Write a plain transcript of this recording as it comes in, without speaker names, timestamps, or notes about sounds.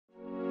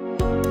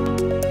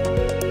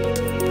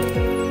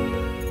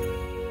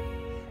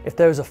If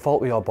there is a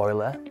fault with your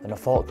boiler, then a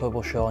fault code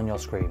will show on your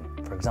screen,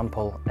 for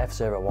example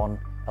F01,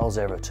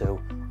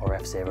 L02 or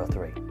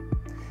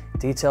F03.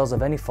 Details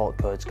of any fault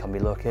codes can be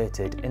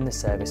located in the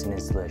Service and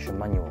Installation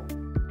Manual.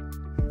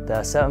 There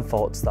are certain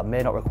faults that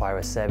may not require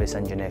a service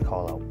engineer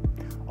call-out.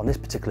 On this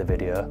particular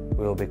video,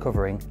 we will be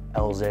covering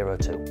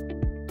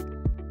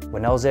L02.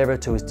 When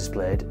L02 is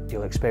displayed,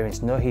 you'll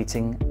experience no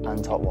heating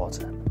and hot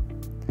water.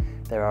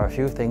 There are a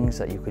few things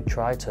that you could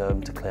try to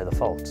clear the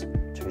fault,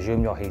 to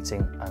resume your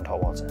heating and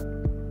hot water.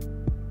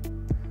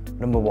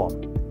 Number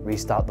 1.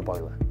 Restart the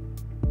boiler.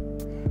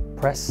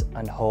 Press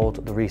and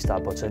hold the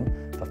restart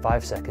button for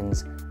 5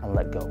 seconds and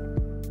let go.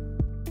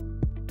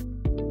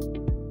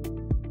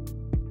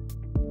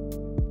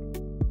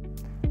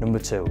 Number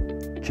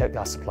 2. Check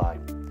gas supply.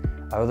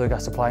 Are other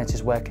gas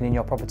appliances working in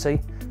your property,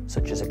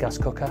 such as a gas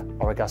cooker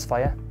or a gas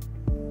fire?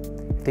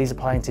 If these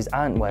appliances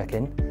aren't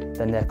working,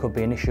 then there could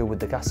be an issue with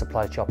the gas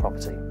supply to your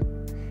property,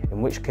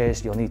 in which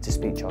case you'll need to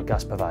speak to your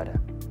gas provider.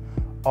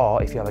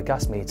 Or if you have a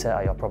gas meter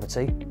at your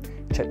property,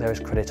 check there is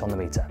credit on the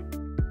meter.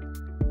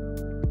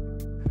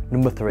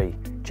 Number 3.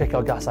 Check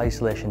your gas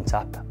isolation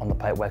tap on the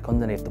pipework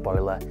underneath the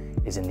boiler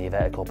is in the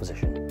vertical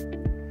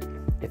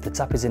position. If the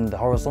tap is in the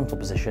horizontal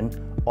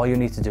position, all you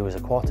need to do is a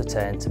quarter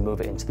turn to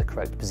move it into the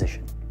correct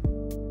position.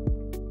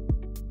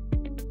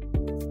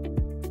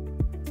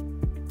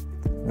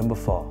 Number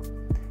 4.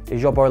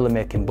 Is your boiler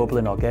making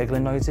bubbling or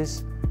gurgling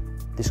noises?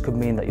 This could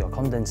mean that your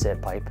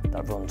condensate pipe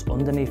that runs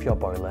underneath your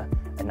boiler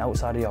and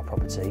outside of your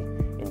property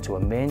into a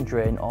main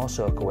drain or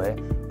soakaway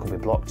could be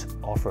blocked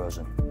or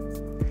frozen.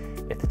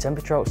 If the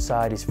temperature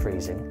outside is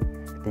freezing,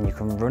 then you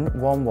can run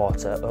warm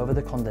water over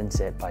the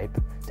condensate pipe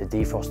to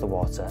defrost the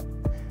water,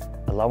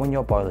 allowing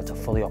your boiler to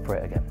fully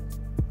operate again.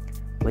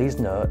 Please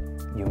note,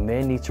 you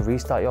may need to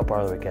restart your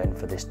boiler again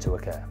for this to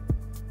occur.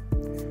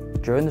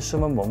 During the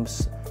summer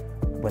months,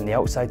 when the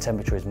outside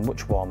temperature is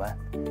much warmer,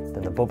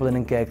 then the bubbling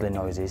and gurgling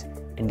noises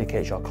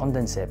indicates your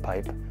condensate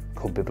pipe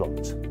could be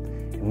blocked,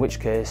 in which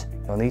case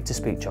you'll need to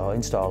speak to your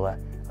installer,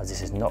 as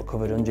this is not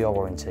covered under your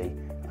warranty,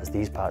 as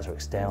these parts are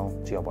external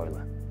to your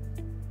boiler.